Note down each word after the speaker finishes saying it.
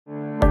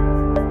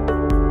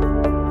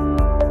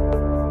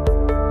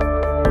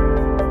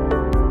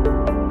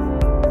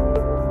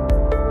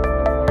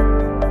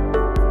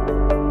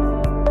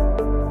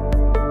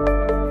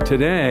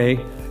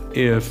Today,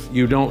 if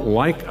you don't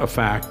like a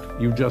fact,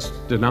 you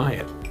just deny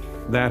it.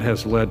 That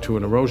has led to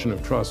an erosion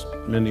of trust,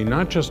 Mindy,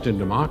 not just in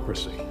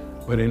democracy,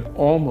 but in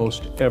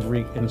almost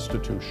every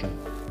institution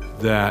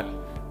that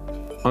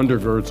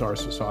undergirds our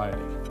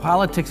society.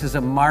 Politics is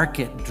a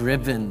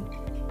market-driven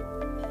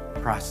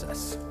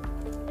process.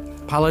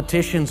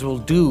 Politicians will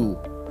do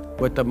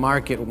what the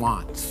market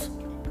wants.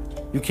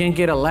 You can't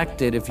get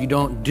elected if you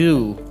don't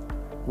do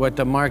what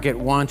the market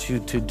wants you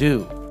to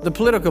do. The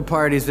political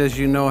parties, as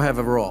you know, have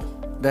a role.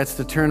 That's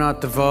to turn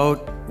out the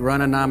vote,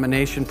 run a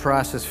nomination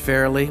process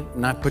fairly,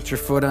 not put your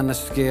foot on the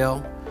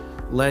scale,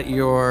 let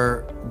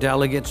your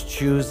delegates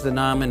choose the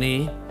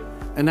nominee,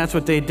 and that's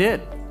what they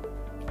did.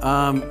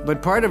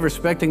 But part of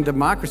respecting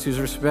democracy is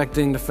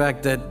respecting the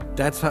fact that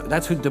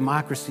that's who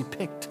democracy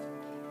picked.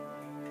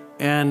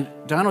 And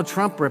Donald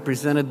Trump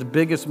represented the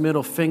biggest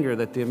middle finger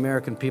that the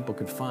American people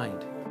could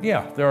find.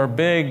 Yeah, there are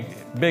big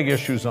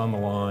issues on the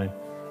line.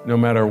 No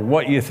matter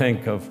what you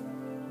think of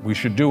we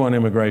should do on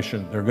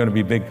immigration, there are going to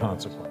be big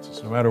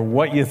consequences. No matter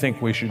what you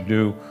think we should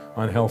do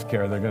on health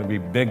care, there are going to be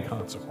big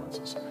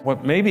consequences.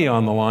 What may be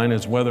on the line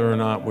is whether or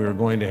not we're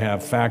going to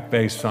have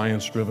fact-based,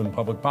 science-driven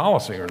public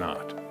policy or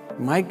not.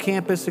 My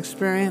campus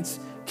experience,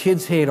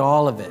 kids hate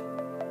all of it.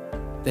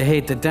 They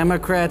hate the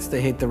Democrats, they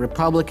hate the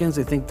Republicans,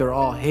 they think they're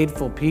all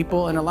hateful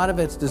people, and a lot of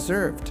it's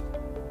deserved.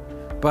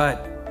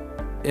 But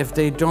if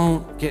they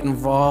don't get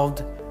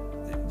involved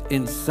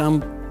in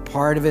some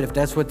part of it, if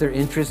that's what their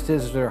interest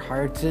is, their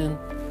heart's in,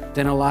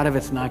 then a lot of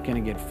it's not going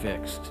to get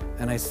fixed.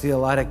 And I see a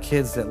lot of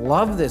kids that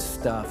love this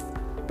stuff,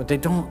 but they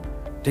don't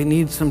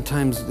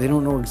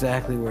know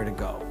exactly where to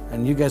go.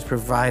 And you guys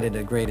provided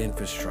a great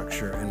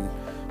infrastructure, and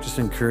just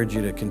encourage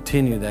you to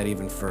continue that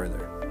even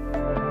further.